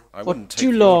anymore. I wouldn't take too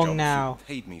your long job now. if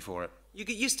you paid me for it. You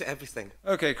get used to everything.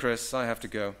 Okay, Chris, I have to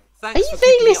go. Thanks you for keeping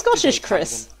vaguely me up to Scottish, date,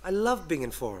 Chris? Halligan. I love being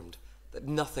informed that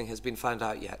nothing has been found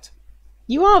out yet.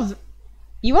 You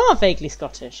are vaguely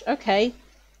Scottish. Okay.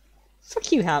 Fuck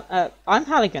you, I'm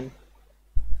Halligan.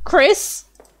 Chris?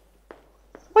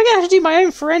 Am I gonna have to do my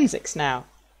own forensics now?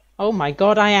 Oh my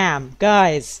God, I am.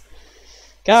 Guys,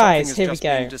 Something here is we just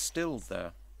being go. distilled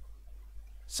there.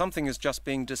 Something is just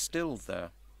being distilled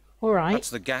there. Alright. That's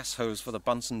the gas hose for the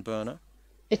Bunsen burner.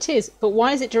 It is, but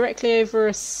why is it directly over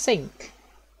a sink?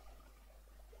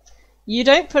 You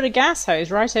don't put a gas hose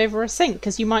right over a sink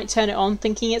because you might turn it on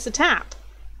thinking it's a tap.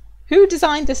 Who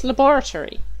designed this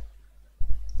laboratory?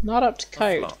 Not up to A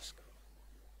code. flask.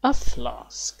 A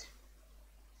flask.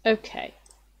 Okay.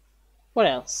 What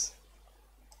else?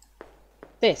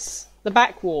 This. The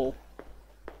back wall.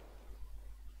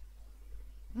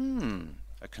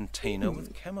 A container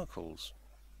with chemicals.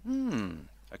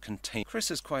 A container.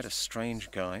 Chris is quite a strange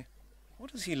guy.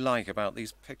 What is he like about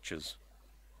these pictures?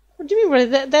 What do you mean?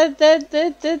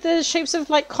 They're shapes of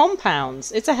like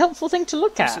compounds. It's a helpful thing to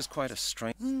look Chris at. is quite a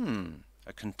strange...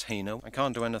 A container. I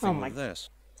can't do anything Oh my with this.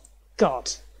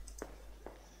 God.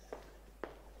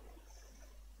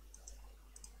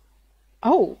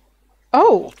 Oh.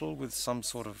 Oh. Bottle with some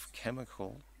sort of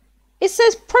chemical. It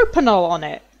says propanol on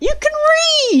it. You can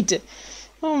read!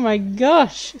 Oh my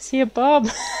gosh. Is he a Bob?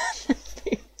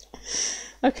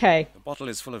 Okay. The bottle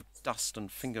is full of dust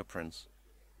and fingerprints.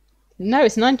 No,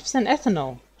 it's 90%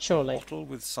 ethanol, surely. Bottle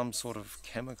with some sort of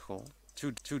chemical.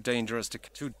 Too dangerous to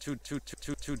too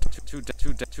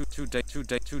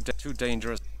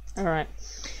dangerous. Alright.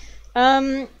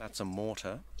 That's a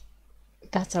mortar.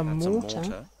 That's a That's mortar. a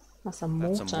mortar. That's a That's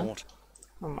mortar. a mortar.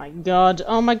 Oh my god.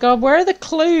 Oh my god, where are the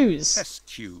clues? Test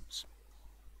tubes.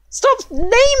 Stop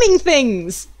naming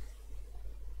things!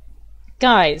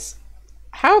 Guys,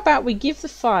 how about we give the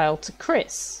file to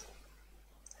Chris?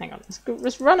 Hang on,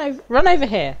 let's run over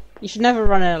here. You should never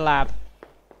run in a lab.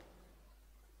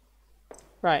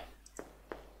 Right.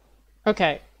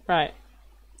 Okay, right.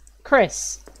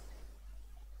 Chris.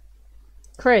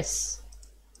 Chris.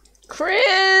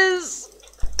 Chris!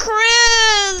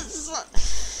 Chris!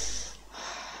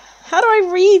 How do I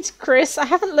read, Chris? I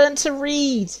haven't learnt to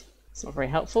read. It's not very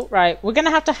helpful. Right, we're going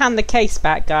to have to hand the case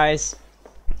back, guys.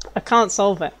 I can't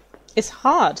solve it. It's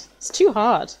hard. It's too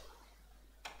hard.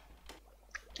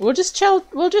 We'll just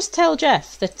tell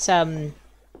Jeff that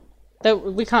that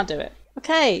we can't do it.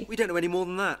 Okay. We don't know any more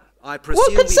than that. I presume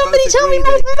Well, could we somebody both tell me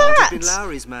agree more that than it can't that? have been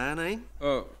Lowry's man, eh?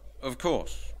 Oh, of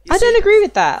course. You I see, don't agree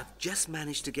with that. I've just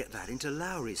managed to get that into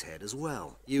Lowry's head as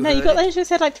well. You No, heard you got it? that into his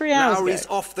head like 3 hours Lowry's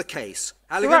ago. off the case.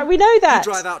 Halligan, Right, we know that.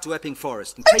 You drive out to Epping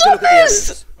Forest and I take a look done at the this!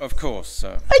 evidence. Of course,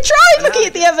 sir. I tried looking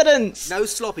at the Halligan, evidence. No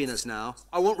sloppiness now.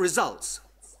 I want results.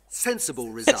 Sensible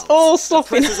results. It's all The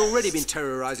sloppiness. press has already been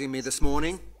terrorising me this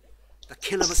morning. The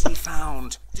killer must be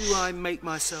found. Do I make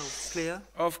myself clear?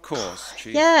 Of course,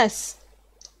 Chief. Yes.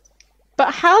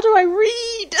 But how do I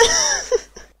read?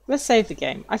 Let's save the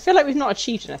game. I feel like we've not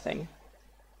achieved anything.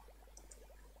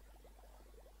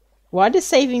 Why does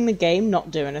saving the game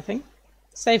not do anything?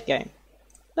 Save game.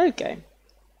 Load game.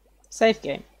 Save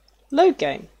game. Load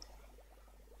game.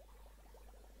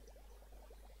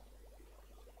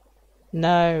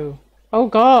 No. Oh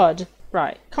god.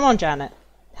 Right. Come on, Janet.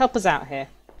 Help us out here.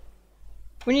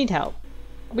 We need help.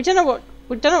 We don't know what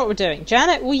we're doing.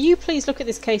 Janet, will you please look at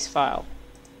this case file?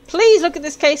 Please look at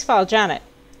this case file, Janet.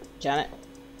 Janet.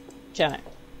 Janet.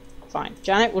 Fine.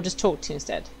 Janet, we'll just talk to you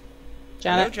instead.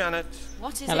 Janet. Hello, Janet.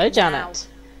 What is Hello, it Janet.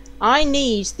 I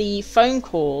need the phone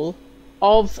call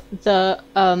of the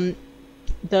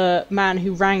man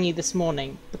who rang you this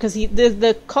morning, because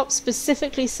the cop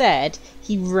specifically said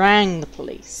he rang the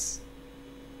police.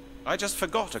 I just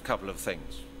forgot a couple of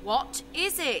things. now? What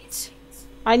is it?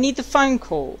 I need the phone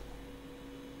call.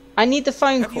 I need the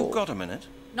phone Have call. you got a minute?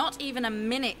 Not even a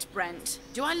minute, Brent.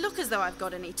 Do I look as though I've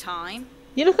got any time?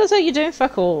 You look as though you're doing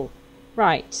fuck all.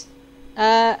 Right.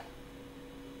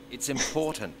 It's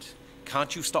important.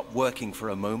 Can't you stop working for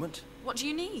a moment? What do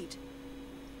you need?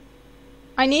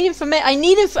 I need information. I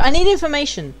need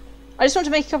information. I just want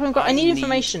to make a couple of. I need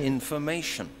information.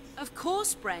 Information. Of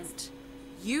course, Brent.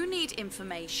 You need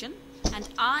information, and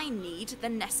I need the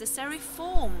necessary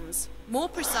forms. More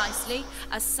precisely,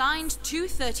 a signed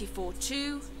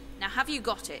 234-2. Now, have you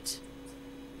got it?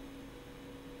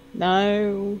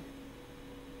 No.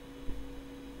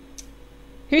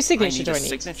 Whose signature do I a need?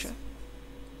 signature?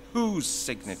 Whose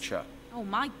signature? Oh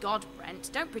my god,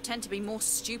 Brent. Don't pretend to be more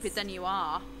stupid than you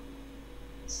are.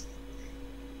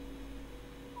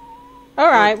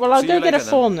 Alright, well I'll See go you get a later, then.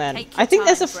 form then. Take your I think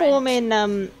there's a time, form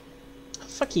in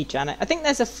fuck you, Janet. I think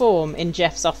there's a form in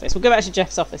Jeff's office. We'll go back to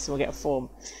Jeff's office and we'll get a form.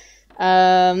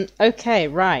 Okay,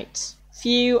 right.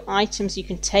 Few items you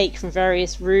can take from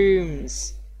various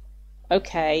rooms.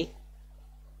 Okay.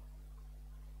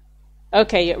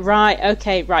 Okay,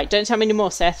 right. Don't tell me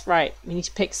anymore, Seth. Right. We need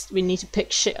to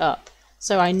pick shit up.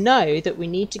 So I know that we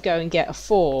need to go and get a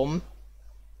form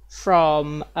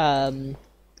from the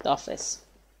office.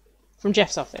 From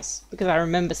Jeff's office. Because I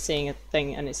remember seeing a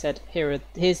thing and it said,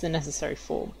 here's the necessary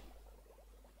form.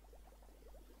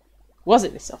 Was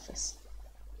it this office?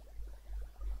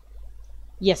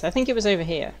 Yes, I think it was over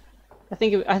here. I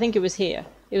think it was here.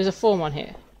 It was a form on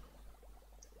here.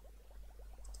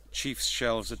 Chief's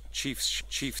shelves are Chief's.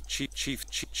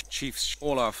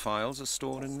 All our files are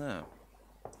stored in there.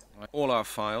 All our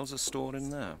files are stored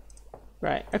in there.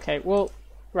 Right. Okay. Well.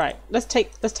 Right. Let's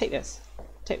take this. Take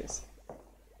this.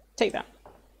 Take that.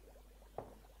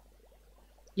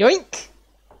 Yoink.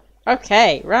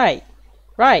 Okay. Right.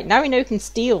 Right. Now we know we can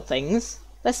steal things.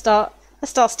 Let's start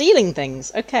stealing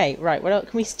things. Okay. Right. What else?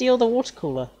 Can we steal the water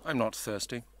cooler? I'm not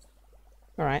thirsty.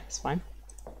 All right. That's fine.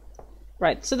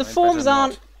 Right. So the I'd forms better not.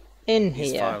 aren't in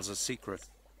These here. files are secret.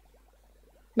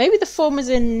 Maybe the form is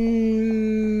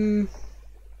in.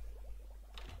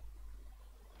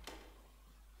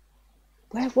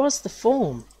 Where was the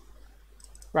form?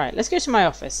 Right, let's go to my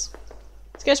office.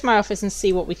 Let's go to my office and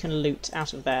see what we can loot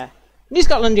out of there. New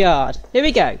Scotland Yard. Here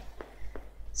we go.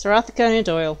 Sir Arthur Conan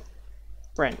Doyle.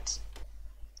 Brent.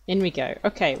 In we go.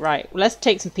 Okay, right. Well, let's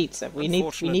take some pizza. We need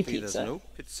Unfortunately, pizza. there's no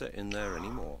pizza in there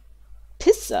anymore.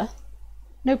 Pizza?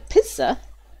 No pizza?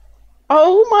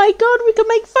 Oh my god, we can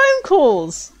make phone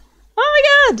calls! Oh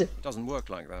my god! It doesn't work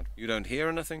like that. You don't hear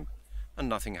anything, and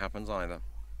nothing happens either.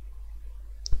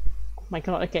 Oh my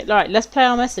god, okay. Alright, let's play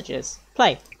our messages.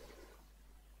 Play.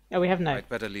 Oh, we have no. I'd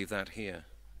better leave that here.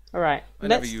 Alright, I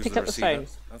never let's use pick the up the receiver. phone.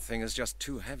 That thing is just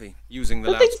too heavy. Using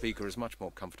the The thing- loudspeaker is much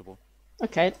more comfortable.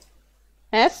 Okay.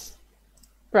 F.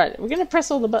 Right, we're gonna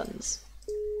press all the buttons.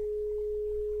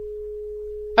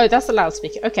 Oh, that's the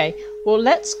loudspeaker. Okay, well,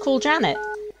 let's call Janet.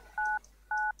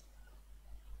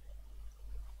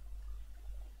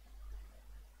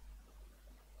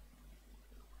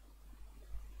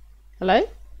 Hello?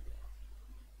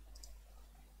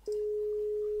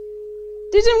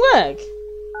 Didn't work.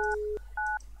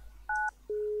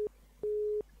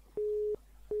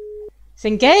 It's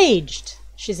engaged.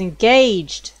 She's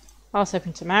engaged. I was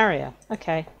hoping to marry her.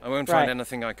 Okay. I won't right. find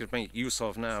anything I could make use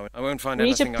of now. I won't find We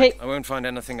need to anything. pick- I won't find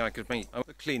anything I could make. Oh,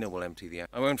 the cleaner will empty the.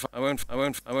 I won't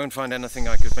find anything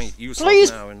I could make use Please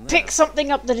of now. In there. pick something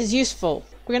up that is useful.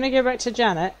 We're gonna go back to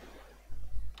Janet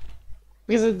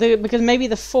because maybe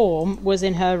the form was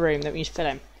in her room that we should fill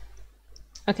in.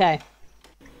 Okay.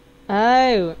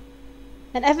 Oh,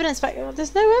 an evidence bag. Oh,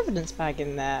 there's no evidence bag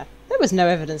in there. There was no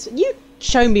evidence. You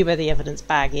show me where the evidence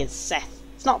bag is, Seth.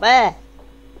 It's not there.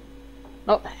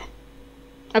 Not there.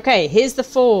 Okay, here's the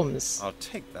forms. I'll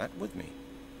take that with me.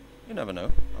 You never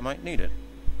know. I might need it.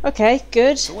 Okay,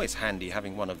 good. It's always handy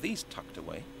having one of these tucked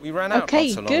away. We ran out Okay,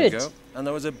 not so long good. ago, and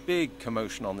there was a big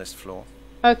commotion on this floor.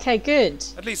 Okay, good.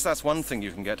 At least that's one thing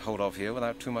you can get hold of here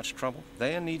without too much trouble.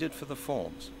 They are needed for the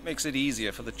forms. Makes it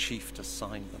easier for the chief to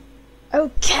sign them.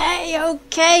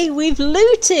 Okay, we've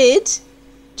looted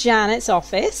Janet's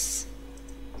office.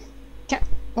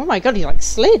 Oh my god, he like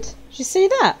slid. Did you see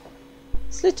that?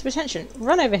 Slid to attention.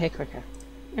 Run over here quicker.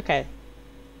 Okay.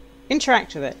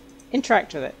 Interact with it.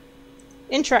 Interact with it.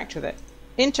 Interact with it.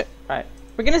 Right.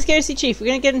 We're gonna go see Chief. We're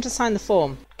gonna get him to sign the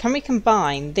form. Can we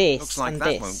combine this Looks like and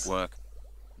that this? won't work.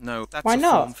 No, that's Why a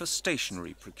not? form for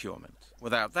stationery procurement.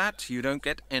 Without that, you don't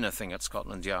get anything at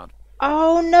Scotland Yard.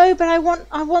 Oh no, but I want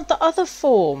the other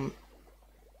form.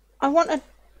 I want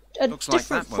a Looks like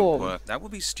different that form. won't work. That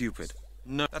would be stupid.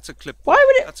 No, that's a clip. Why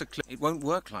would it? That's a clip. It won't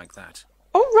work like that.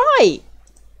 All right.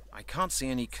 I can't see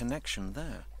any connection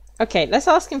there. Okay, let's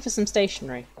ask him for some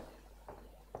stationery.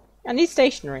 I need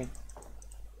stationery.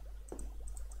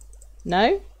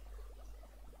 No?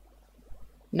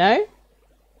 No?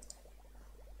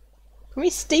 Can we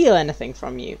steal anything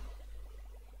from you?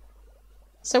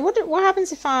 So what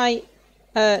happens if I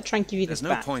try and give you this There's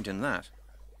no back? point in that.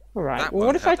 All right. That Well, what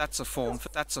won't if help. I? That's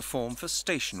a form for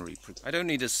stationery. I don't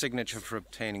need a signature for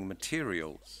obtaining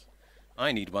materials.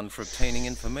 I need one for obtaining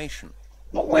information.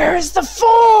 But where is the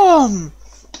form?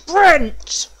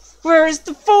 Brent! Where is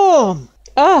the form?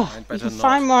 Oh, I'd you better can not.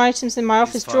 find more items in my These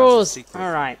office files are drawers. secret.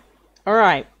 Alright.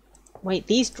 Alright. Wait,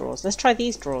 these drawers. Let's try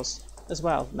these drawers as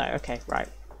well. No, okay, right.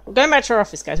 We're going back to our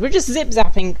office, guys. We're just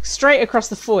zip-zapping straight across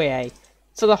the foyer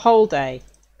for the whole day.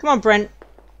 Come on, Brent.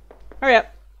 Hurry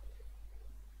up.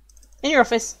 In your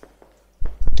office.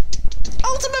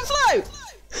 Ultimate flow!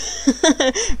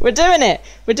 We're doing it!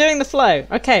 We're doing the flow.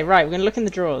 Okay, right, we're going to look in the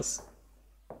drawers.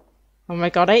 Oh my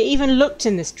god, I even looked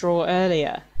in this drawer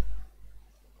earlier.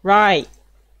 Right.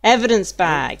 Evidence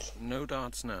bag. No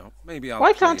darts now. Maybe I'll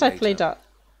Why can't I play later. dart?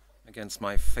 Against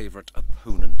my favourite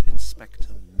opponent, Inspector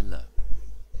Miller.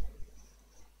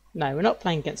 No, we're not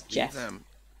playing against Leave Jeff. them.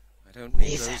 I don't need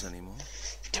Leave those them. anymore.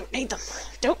 Don't need them.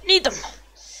 Don't need them.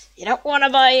 You don't want to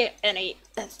buy any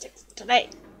sticks today.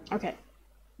 Okay.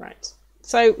 Right.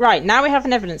 So, right, now we have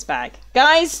an evidence bag.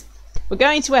 Guys, we're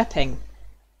going to Epping.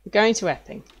 We're going to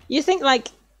Epping. You think, like,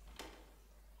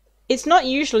 it's not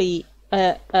usually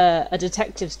a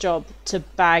detective's job to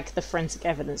bag the forensic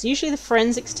evidence. Usually the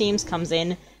forensics teams comes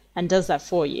in and does that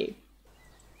for you.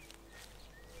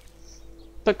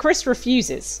 But Chris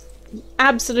refuses. He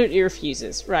absolutely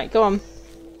refuses. Right, go on.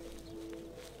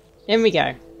 In we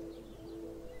go.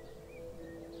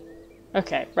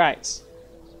 Okay, right.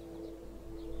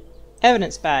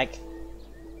 Evidence bag.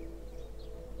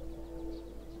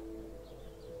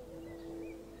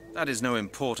 That is no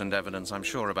important evidence, I'm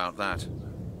sure about that.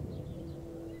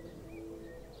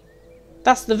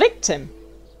 That's the victim.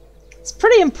 It's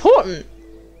pretty important.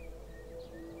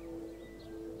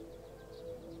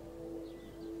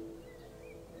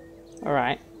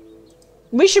 Alright.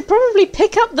 We should probably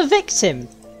pick up the victim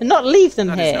and not leave them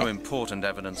That here. is no important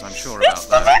evidence, I'm sure about It's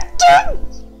the that. victim!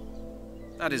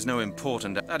 That is no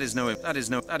important. That is no important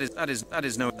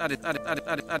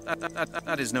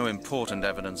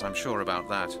evidence. I'm sure about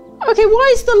that. Okay,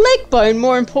 why is the leg bone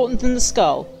more important than the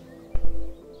skull?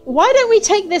 Why don't we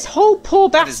take this whole poor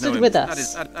bastard with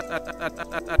us?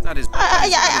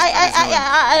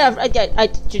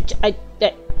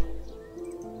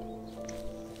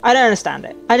 I don't understand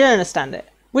it. I don't understand it.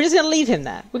 We're just gonna leave him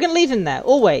there. We're gonna leave him there,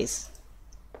 always.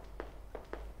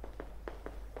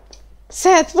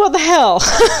 Seth, what the hell?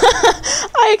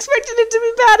 I expected it to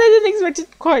be bad. I didn't expect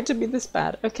it quite to be this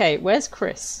bad. Okay, where's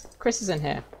Chris? Chris is in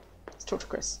here. Let's talk to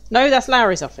Chris. No, that's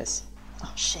Lowry's office.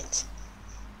 Oh, shit.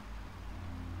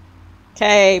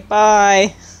 Okay,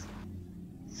 bye.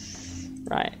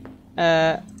 Right.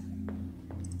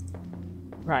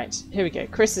 Right, here we go.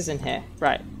 Chris is in here.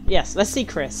 Right. Yes, let's see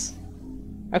Chris.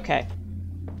 Okay.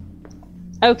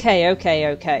 Okay.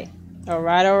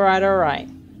 Alright.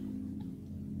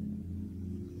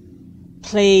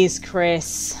 please,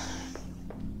 Chris.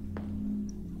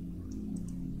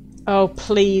 Oh,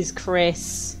 please,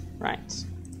 Chris. Right.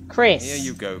 Chris. Here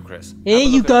you go, Chris. Here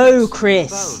you go,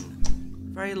 Chris. Bone.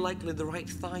 Very likely the right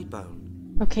thigh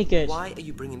bone. Okay, good. Why are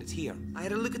you bringing it here? I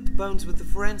had a look at the bones with the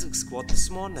forensic squad this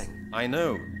morning. I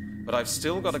know, but I've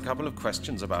still got a couple of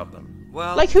questions about them.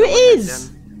 Well, like, who go ahead, is?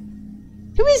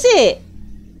 then. Who is it?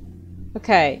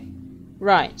 Okay.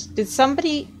 Right. Did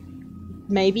somebody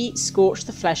maybe scorch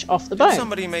the flesh off the Did bone?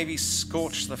 somebody maybe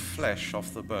scorch the flesh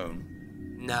off the bone?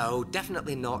 No,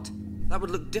 definitely not. That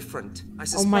would look different. I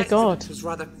suspect Oh my God. that it was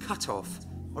rather cut off,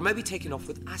 or maybe taken off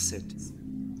with acid.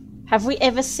 Have we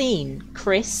ever seen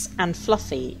Chris and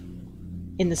Fluffy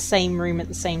in the same room at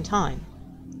the same time?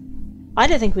 I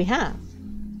don't think we have.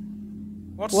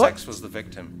 What What? sex was the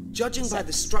victim? Judging by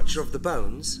the structure of the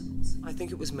bones, I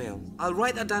think it was male. I'll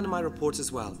write that down in my report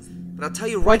as well. But I'll tell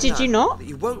you right Why did now you not? that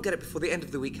you won't get it before the end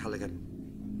of the week, Halligan.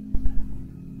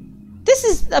 This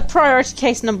is a priority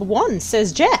case number 1,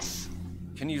 says Jeff.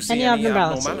 Can you see Any any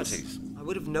abnormalities? abnormalities? I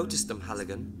would have noticed them,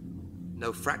 Halligan.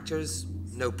 No fractures,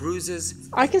 no bruises.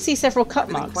 I can see several cut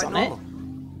Everything marks quite on normal.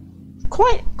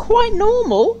 it. Quite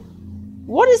normal?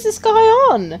 What is this guy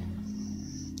on?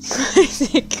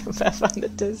 Found the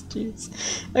test tubes.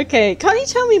 Okay, can't you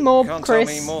tell me more, Can't Chris?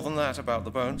 tell me more than that about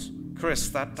the bones? Chris,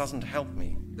 that doesn't help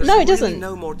me. There's No, it really doesn't.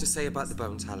 no more to say about the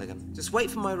bones, Halligan. Just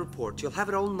wait for my report. You'll have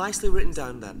it all nicely written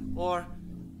down then. Or,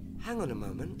 hang on a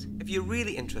moment. If you're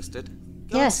really interested,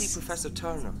 go Yes. and see Professor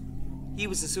Turner. He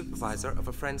was the supervisor of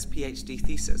a friend's PhD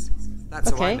thesis. That's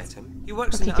how I Okay. met him. He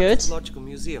works in the Okay, good. Anthropological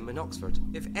Museum in Oxford.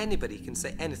 If anybody can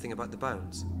say anything about the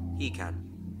bones, he can.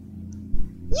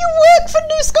 You work for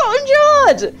New Scotland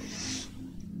Yard!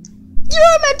 You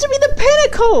are meant to be the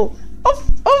pinnacle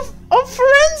of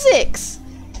forensics!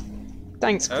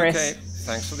 Thanks, Chris. Okay,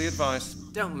 thanks for the advice.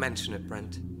 Don't mention it,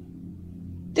 Brent.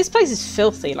 This place is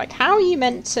filthy. Like, how are you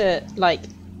meant to, like,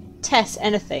 test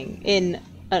anything in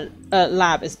a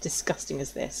lab as disgusting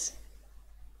as this?